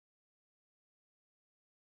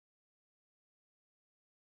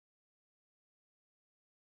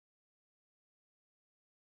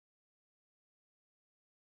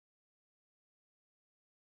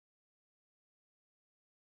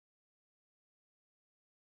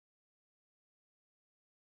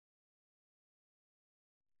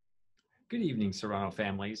Good evening, Serrano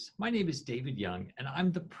families. My name is David Young, and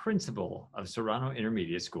I'm the principal of Serrano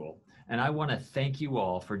Intermediate School. And I want to thank you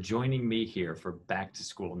all for joining me here for Back to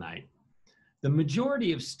School Night. The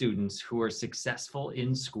majority of students who are successful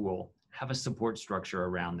in school have a support structure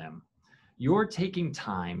around them. Your taking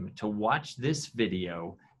time to watch this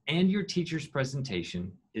video and your teacher's presentation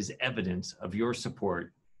is evidence of your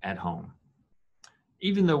support at home.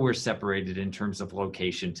 Even though we're separated in terms of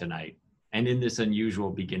location tonight, and in this unusual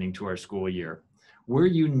beginning to our school year, we're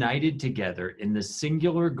united together in the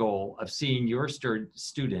singular goal of seeing your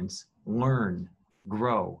students learn,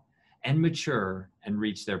 grow, and mature and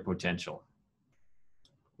reach their potential.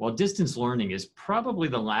 While distance learning is probably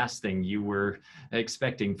the last thing you were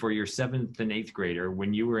expecting for your 7th and 8th grader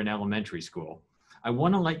when you were in elementary school, I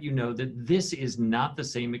want to let you know that this is not the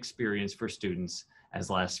same experience for students as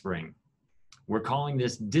last spring. We're calling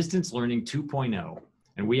this Distance Learning 2.0.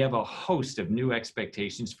 And we have a host of new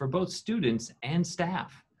expectations for both students and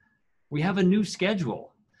staff. We have a new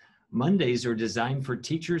schedule. Mondays are designed for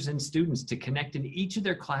teachers and students to connect in each of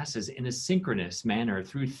their classes in a synchronous manner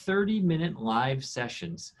through 30-minute live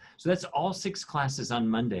sessions. So that's all 6 classes on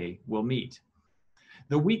Monday will meet.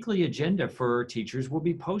 The weekly agenda for teachers will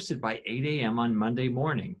be posted by 8 a.m. on Monday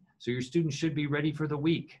morning, so your students should be ready for the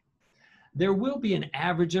week. There will be an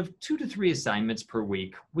average of 2 to 3 assignments per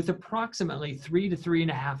week with approximately 3 to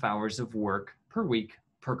 3.5 hours of work per week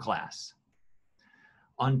per class.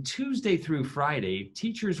 On Tuesday through Friday,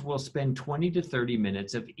 teachers will spend 20 to 30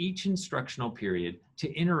 minutes of each instructional period to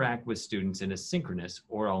interact with students in a synchronous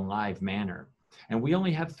or a live manner. And we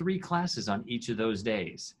only have 3 classes on each of those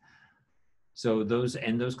days. So those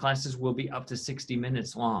classes will be up to 60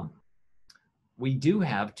 minutes long. We do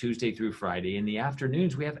have Tuesday through Friday. In the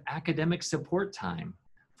afternoons, we have academic support time.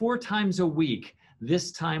 4 times a week,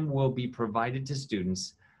 this time will be provided to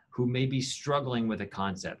students who may be struggling with a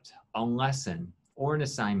concept, a lesson, or an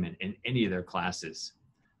assignment in any of their classes.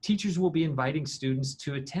 Teachers will be inviting students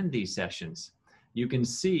to attend these sessions. You can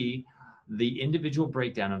see the individual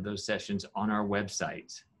breakdown of those sessions on our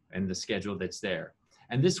website and the schedule that's there.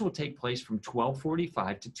 And this will take place from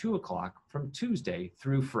 12:45 to 2 o'clock from Tuesday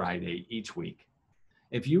through Friday each week.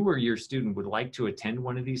 If you or your student would like to attend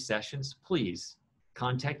one of these sessions, please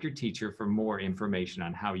contact your teacher for more information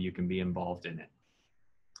on how you can be involved in it.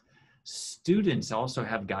 Students also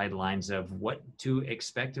have guidelines of what to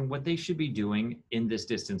expect and what they should be doing in this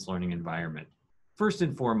distance learning environment. First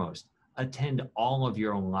and foremost, attend all of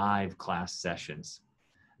your live class sessions.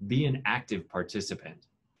 Be an active participant.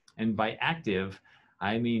 And by active,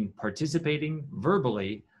 I mean participating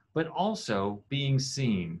verbally, but also being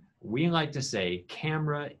seen. We like to say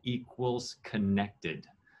camera equals connected.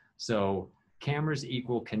 So cameras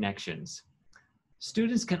equal connections.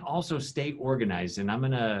 Students can also stay organized, and I'm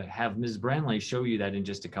gonna have Ms. Branley show you that in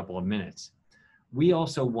just a couple of minutes. We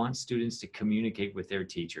also want students to communicate with their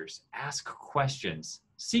teachers, ask questions,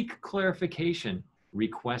 seek clarification,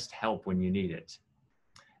 request help when you need it.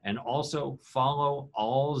 And also follow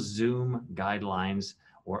all Zoom guidelines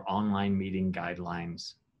or online meeting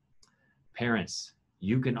guidelines. Parents,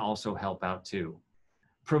 you can also help out too.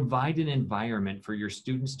 Provide an environment for your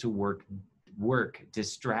students to work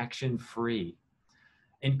distraction-free.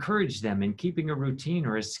 Encourage them in keeping a routine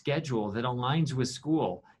or a schedule that aligns with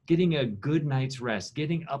school, getting a good night's rest,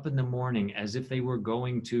 getting up in the morning as if they were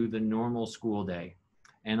going to the normal school day.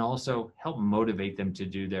 And also help motivate them to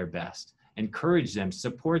do their best. Encourage them,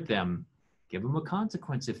 support them, give them a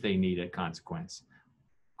consequence if they need a consequence,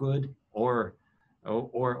 good or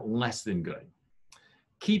less than good.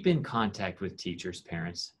 Keep in contact with teachers,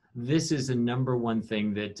 parents. This is the #1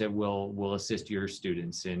 thing that will assist your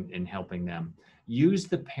students in helping them. Use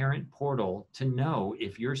the parent portal to know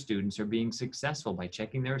if your students are being successful by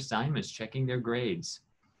checking their assignments, checking their grades.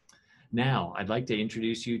 Now, I'd like to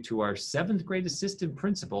introduce you to our 7th grade assistant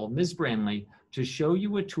principal, Ms. Branley, to show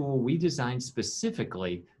you a tool we designed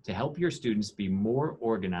specifically to help your students be more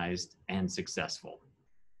organized and successful.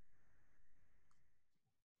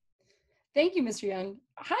 Thank you, Mr. Young.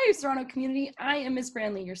 Hi, Serrano community. I am Ms.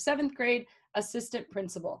 Branley, your 7th grade assistant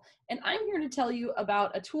principal, and I'm here to tell you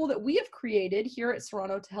about a tool that we have created here at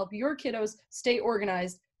Serrano to help your kiddos stay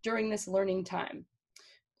organized during this learning time.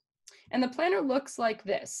 And the planner looks like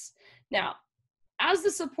this. Now, as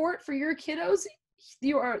the support for your kiddos,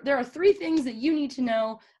 there are 3 things that you need to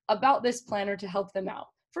know about this planner to help them out.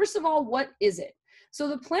 First of all, what is it? So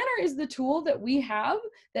the planner is the tool that we have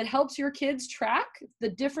that helps your kids track the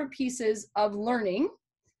different pieces of learning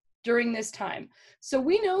during this time. So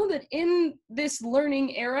we know that in this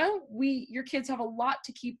learning era, your kids have a lot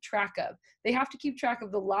to keep track of. They have to keep track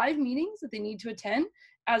of the live meetings that they need to attend,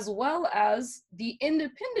 as well as the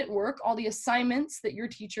independent work, all the assignments that your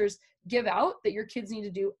teachers give out that your kids need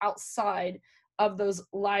to do outside of those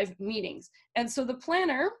live meetings. And so the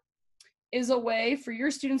planner is a way for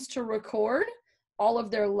your students to record all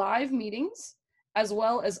of their live meetings as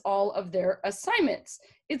well as all of their assignments.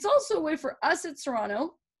 It's also a way for us at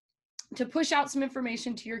Serrano to push out some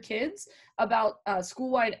information to your kids about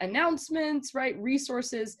school-wide announcements, right?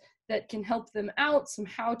 Resources that can help them out, some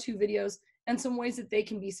how-to videos, and some ways that they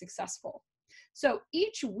can be successful. So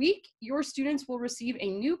each week, your students will receive a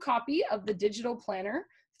new copy of the digital planner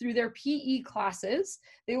through their PE classes.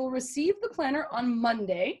 They will receive the planner on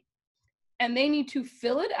Monday, and they need to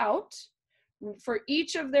fill it out for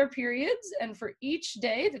each of their periods and for each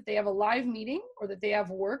day that they have a live meeting or that they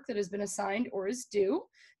have work that has been assigned or is due.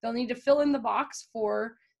 They'll need to fill in the box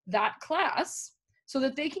for that class so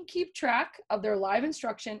that they can keep track of their live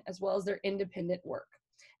instruction as well as their independent work.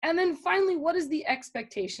 And then finally, what is the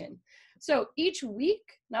expectation? So each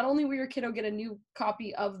week, not only will your kiddo get a new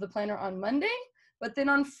copy of the planner on Monday, but then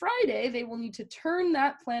on Friday, they will need to turn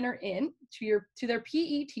that planner in to their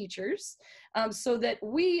PE teachers so that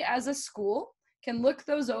we as a school can look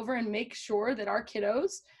those over and make sure that our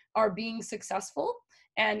kiddos are being successful.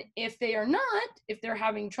 And if they are not, if they're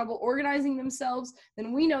having trouble organizing themselves,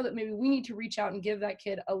 then we know that maybe we need to reach out and give that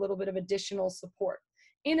kid a little bit of additional support.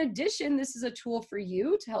 In addition, this is a tool for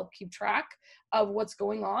you to help keep track of what's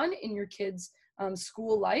going on in your kid's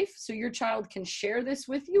school life. So your child can share this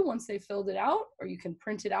with you once they filled it out, or you can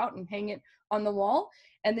print it out and hang it on the wall.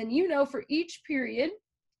 And then you know for each period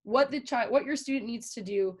what your student needs to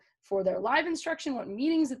do for their live instruction, what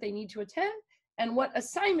meetings that they need to attend, and what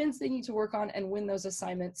assignments they need to work on and when those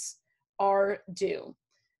assignments are due.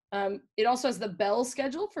 It also has the bell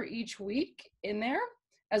schedule for each week in there,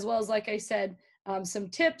 as well as, like I said, some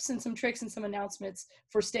tips and some tricks and some announcements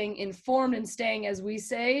for staying informed and staying, as we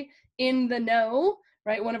say, in the know,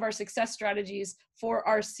 right? One of our success strategies for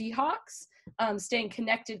our Seahawks, staying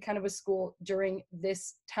connected kind of with school during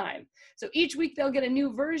this time. So each week they'll get a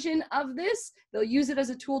new version of this. They'll use it as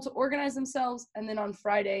a tool to organize themselves. And then on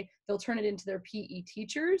Friday, they'll turn it into their PE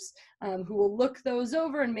teachers who will look those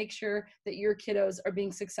over and make sure that your kiddos are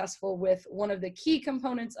being successful with one of the key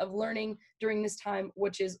components of learning during this time,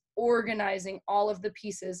 which is organizing all of the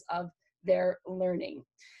pieces of their learning.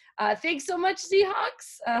 Thanks so much,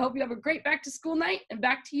 Seahawks. I hope you have a great back to school night, and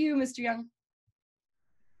back to you, Mr. Young.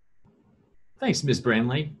 Thanks, Ms.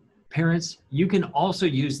 Branley. Parents, you can also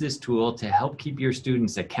use this tool to help keep your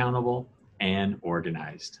students accountable and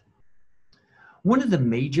organized. One of the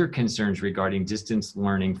major concerns regarding distance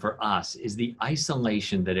learning for us is the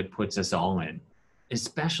isolation that it puts us all in,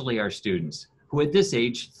 especially our students, who at this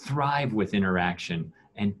age thrive with interaction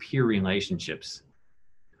and peer relationships.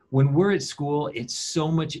 When we're at school, it's so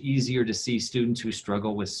much easier to see students who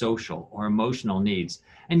struggle with social or emotional needs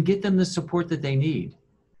and get them the support that they need.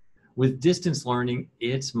 With distance learning,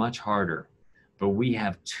 it's much harder, but we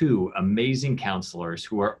have two amazing counselors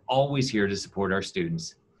who are always here to support our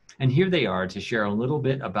students. And here they are to share a little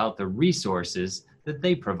bit about the resources that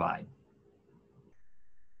they provide.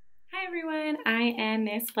 Hi everyone, I am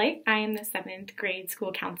Miss Flake. I am the 7th grade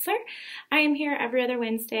school counselor. I am here every other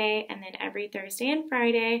Wednesday and then every Thursday and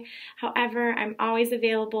Friday. However, I'm always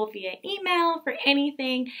available via email for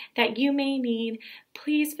anything that you may need.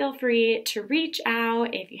 Please feel free to reach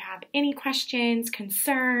out if you have any questions,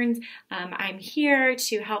 concerns. I'm here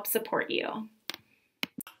to help support you.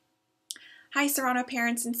 Hi Serrano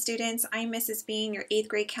parents and students, I'm Mrs. Bean, your 8th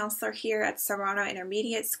grade counselor here at Serrano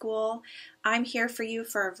Intermediate School. I'm here for you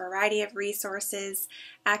for a variety of resources,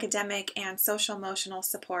 academic and social emotional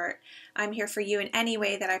support. I'm here for you in any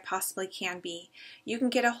way that I possibly can be. You can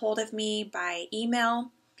get a hold of me by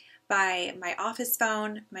email, by my office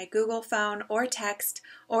phone, my Google phone, or text,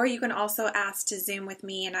 or you can also ask to Zoom with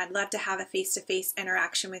me, and I'd love to have a face-to-face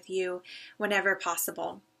interaction with you whenever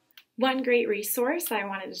possible. One great resource I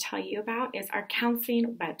wanted to tell you about is our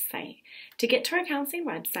counseling website. To get to our counseling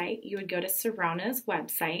website, you would go to Serrano's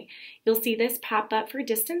website. You'll see this pop up for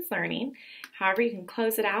distance learning. However, you can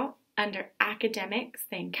close it out under academics,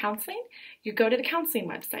 then counseling. You go to the counseling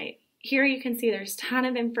website. Here you can see there's a ton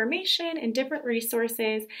of information and different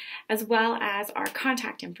resources, as well as our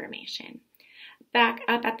contact information. Back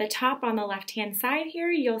up at the top on the left-hand side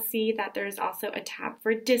here, you'll see that there's also a tab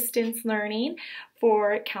for distance learning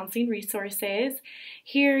for counseling resources.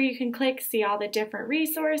 Here you can click, see all the different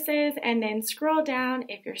resources, and then scroll down.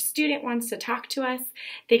 If your student wants to talk to us,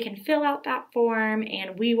 they can fill out that form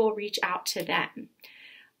and we will reach out to them.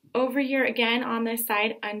 Over here again on this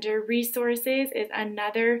side under resources is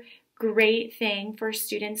another great thing for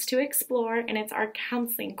students to explore, and it's our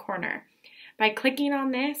counseling corner. By clicking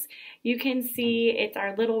on this, you can see it's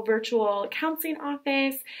our little virtual counseling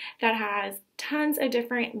office that has tons of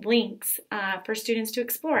different links for students to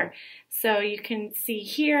explore. So you can see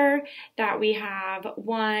here that we have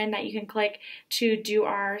one that you can click to do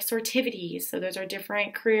our sortivities. So those are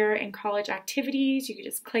different career and college activities. You can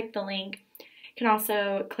just click the link. You can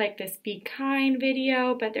also click this Be Kind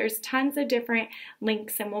video, but there's tons of different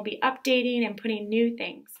links, and we'll be updating and putting new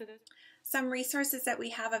things. Some resources that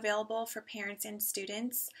we have available for parents and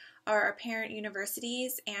students are our parent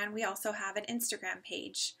universities, and we also have an Instagram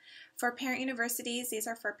page. For parent universities, these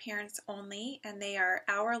are for parents only, and they are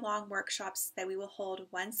hour-long workshops that we will hold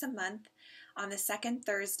once a month on the second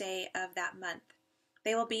Thursday of that month.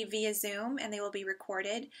 They will be via Zoom, and they will be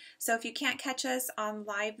recorded. So if you can't catch us on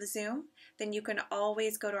live Zoom, then you can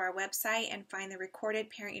always go to our website and find the recorded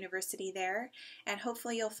parent university there. And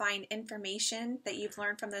hopefully you'll find information that you've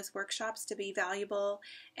learned from those workshops to be valuable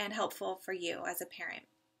and helpful for you as a parent.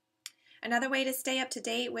 Another way to stay up to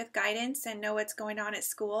date with guidance and know what's going on at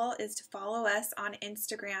school is to follow us on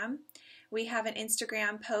Instagram. We have an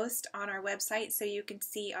Instagram post on our website so you can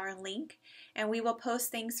see our link, and we will post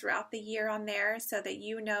things throughout the year on there so that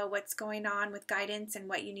you know what's going on with guidance and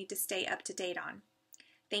what you need to stay up to date on.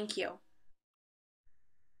 Thank you.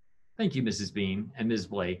 Thank you, Mrs. Bean and Ms.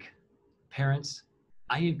 Blake. Parents,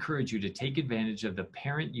 I encourage you to take advantage of the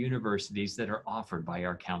parent universities that are offered by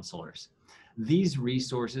our counselors. These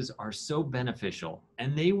resources are so beneficial,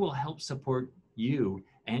 and they will help support you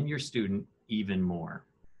and your student even more.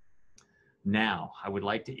 Now, I would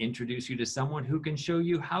like to introduce you to someone who can show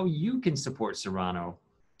you how you can support Serrano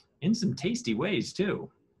in some tasty ways, too.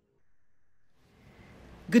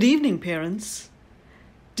 Good evening, parents.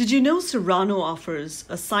 Did you know Serrano offers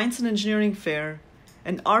a science and engineering fair,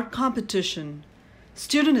 an art competition,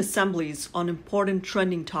 student assemblies on important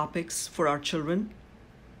trending topics for our children?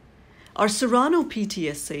 Our Serrano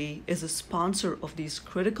PTSA is a sponsor of these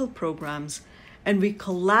critical programs, and we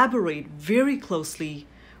collaborate very closely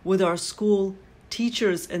with our school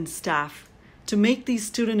teachers and staff to make these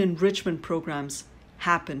student enrichment programs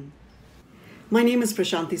happen. My name is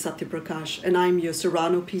Prashanthi Satyaprakash, and I'm your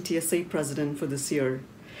Serrano PTSA president for this year.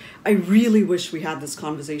 I really wish we had this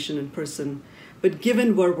conversation in person, but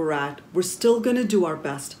given where we're at, we're still going to do our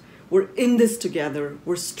best. We're in this together,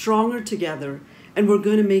 we're stronger together, and we're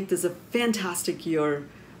going to make this a fantastic year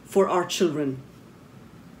for our children.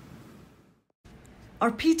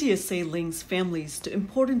 Our PTSA links families to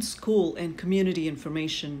important school and community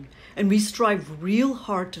information, and we strive real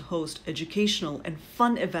hard to host educational and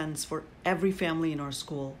fun events for every family in our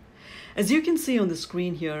school. As you can see on the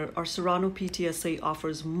screen here, our Serrano PTSA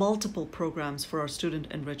offers multiple programs for our student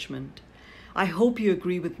enrichment. I hope you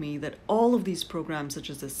agree with me that all of these programs, such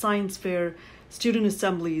as the science fair, student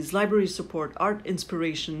assemblies, library support, art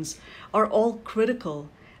inspirations, are all critical,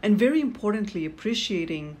 and very importantly,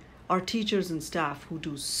 appreciating our teachers and staff who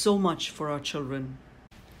do so much for our children.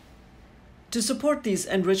 To support these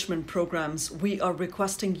enrichment programs, we are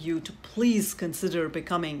requesting you to please consider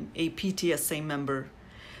becoming a PTSA member.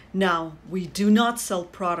 Now, we do not sell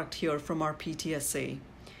product here from our PTSA.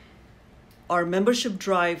 Our membership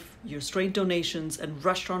drive, your straight donations, and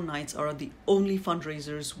restaurant nights are the only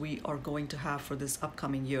fundraisers we are going to have for this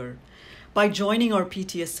upcoming year. By joining our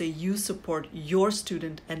PTSA, you support your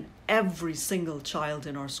student and every single child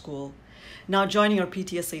in our school. Now, joining our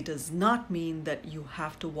PTSA does not mean that you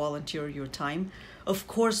have to volunteer your time. Of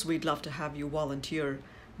course, we'd love to have you volunteer,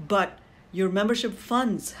 but your membership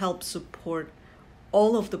funds help support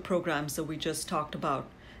all of the programs that we just talked about.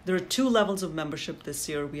 There are 2 levels of membership this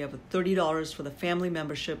year. We have a $30 for the family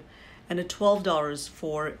membership and a $12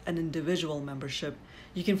 for an individual membership.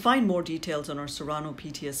 You can find more details on our Serrano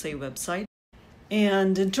PTSA website.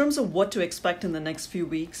 And in terms of what to expect in the next few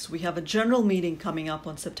weeks, we have a general meeting coming up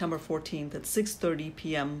on September 14th at 6:30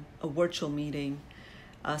 p.m., a virtual meeting.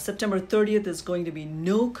 September 30th is going to be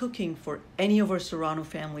no cooking for any of our Serrano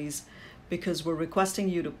families because we're requesting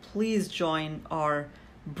you to please join our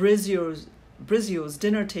Brizio's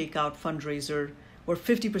dinner takeout fundraiser, where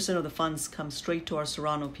 50% of the funds come straight to our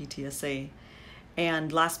Serrano PTSA.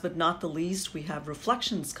 And last but not the least, we have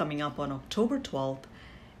reflections coming up on October 12th.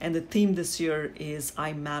 And the theme this year is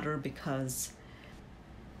I Matter Because.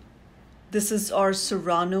 This is our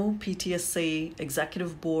Serrano PTSA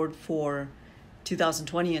Executive Board for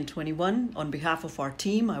 2020 and 21. On behalf of our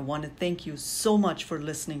team, I want to thank you so much for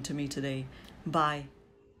listening to me today. Bye.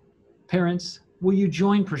 Parents, will you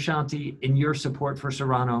join Prashanthi in your support for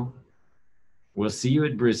Serrano? We'll see you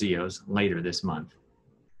at Brizio's later this month.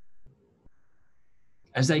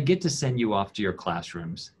 As I get to send you off to your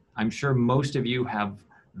classrooms, I'm sure most of you have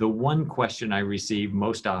the one question I receive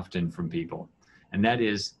most often from people, and that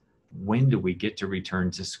is, when do we get to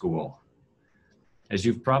return to school? As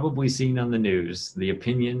you've probably seen on the news, the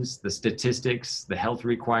opinions, the statistics, the health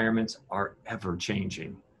requirements are ever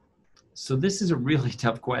changing. So this is a really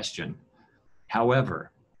tough question.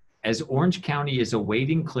 However, as Orange County is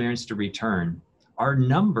awaiting clearance to return, our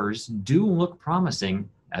numbers do look promising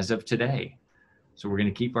as of today. So we're going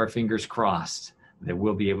to keep our fingers crossed that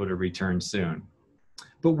we'll be able to return soon.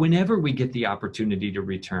 But whenever we get the opportunity to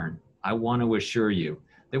return, I want to assure you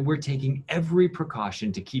that we're taking every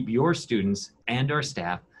precaution to keep your students and our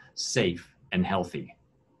staff safe and healthy.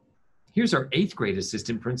 Here's our 8th grade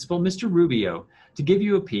assistant principal, Mr. Rubio, to give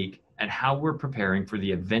you a peek at how we're preparing for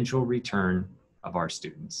the eventual return of our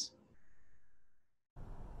students.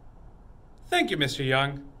 Thank you, Mr.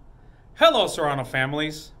 Young. Hello, Serrano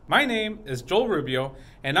families. My name is Joel Rubio,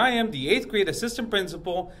 and I am the 8th grade assistant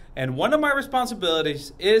principal, and one of my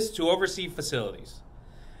responsibilities is to oversee facilities.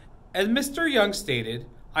 As Mr. Young stated,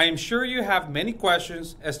 I am sure you have many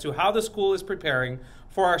questions as to how the school is preparing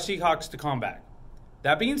for our Seahawks to come back.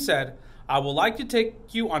 That being said, I would like to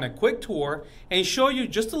take you on a quick tour and show you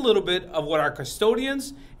just a little bit of what our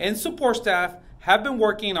custodians and support staff have been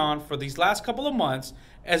working on for these last couple of months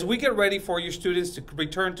as we get ready for your students to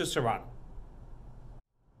return to Serrano.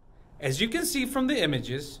 As you can see from the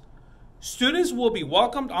images, students will be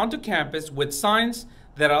welcomed onto campus with signs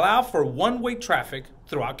that allow for one-way traffic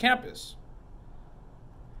throughout campus.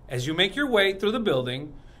 As you make your way through the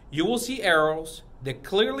building, you will see arrows that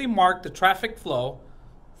clearly mark the traffic flow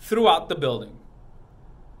throughout the building.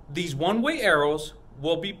 These one-way arrows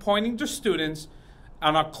will be pointing to students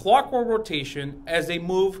on a clockwork rotation as they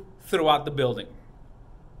move throughout the building.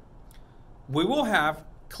 We will have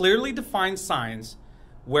clearly defined signs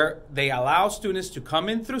where they allow students to come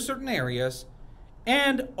in through certain areas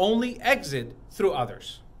and only exit through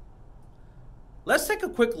others. Let's take a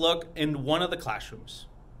quick look in one of the classrooms.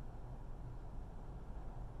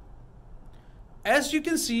 As you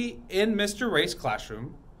can see in Mr. Ray's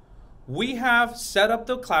classroom, we have set up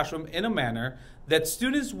the classroom in a manner that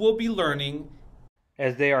students will be learning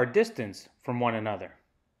as they are distanced from one another.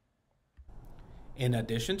 In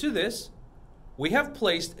addition to this, we have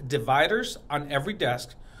placed dividers on every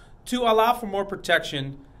desk to allow for more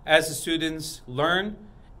protection as the students learn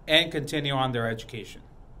and continue on their education.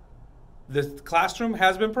 The classroom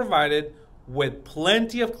has been provided with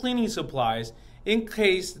plenty of cleaning supplies in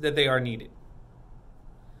case that they are needed.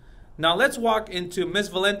 Now let's walk into Ms.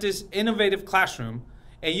 Valente's innovative classroom,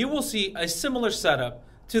 and you will see a similar setup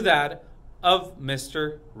to that of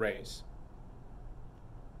Mr. Ray's.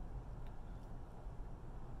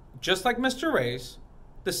 Just like Mr. Ray's,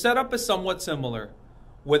 the setup is somewhat similar,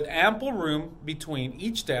 with ample room between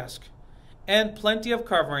each desk and plenty of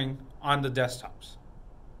covering on the desktops.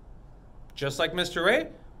 Just like Mr. Ray,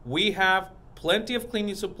 we have plenty of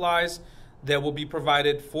cleaning supplies that will be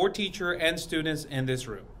provided for teacher and students in this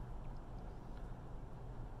room.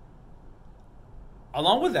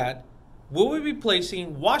 Along with that, we will be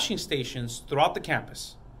placing washing stations throughout the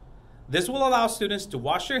campus. This will allow students to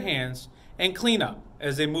wash their hands and clean up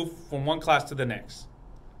as they move from one class to the next.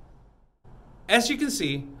 As you can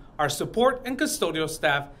see, our support and custodial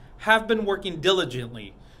staff have been working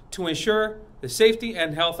diligently to ensure the safety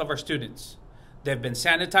and health of our students. They've been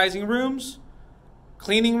sanitizing rooms,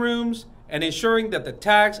 cleaning rooms, and ensuring that the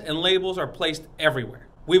tags and labels are placed everywhere.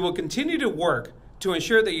 We will continue to work to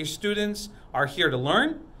ensure that your students are here to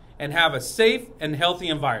learn and have a safe and healthy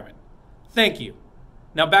environment. Thank you.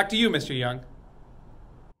 Now back to you, Mr. Young.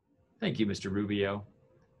 Thank you, Mr. Rubio.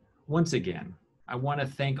 Once again, I want to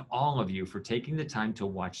thank all of you for taking the time to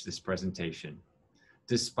watch this presentation.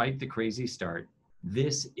 Despite the crazy start,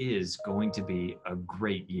 this is going to be a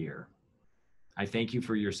great year. I thank you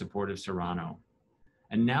for your support of Serrano.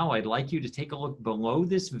 And now I'd like you to take a look below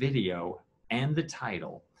this video and the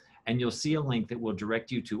title, and you'll see a link that will direct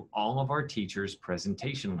you to all of our teachers'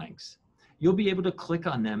 presentation links. You'll be able to click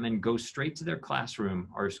on them and go straight to their classroom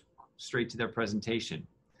or straight to their presentation.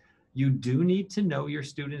 You do need to know your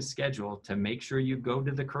student's schedule to make sure you go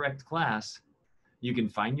to the correct class. You can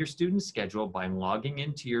find your student's schedule by logging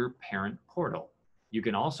into your parent portal. You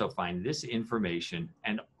can also find this information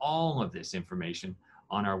and all of this information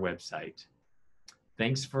on our website.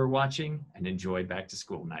 Thanks for watching and enjoy back to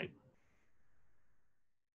school night.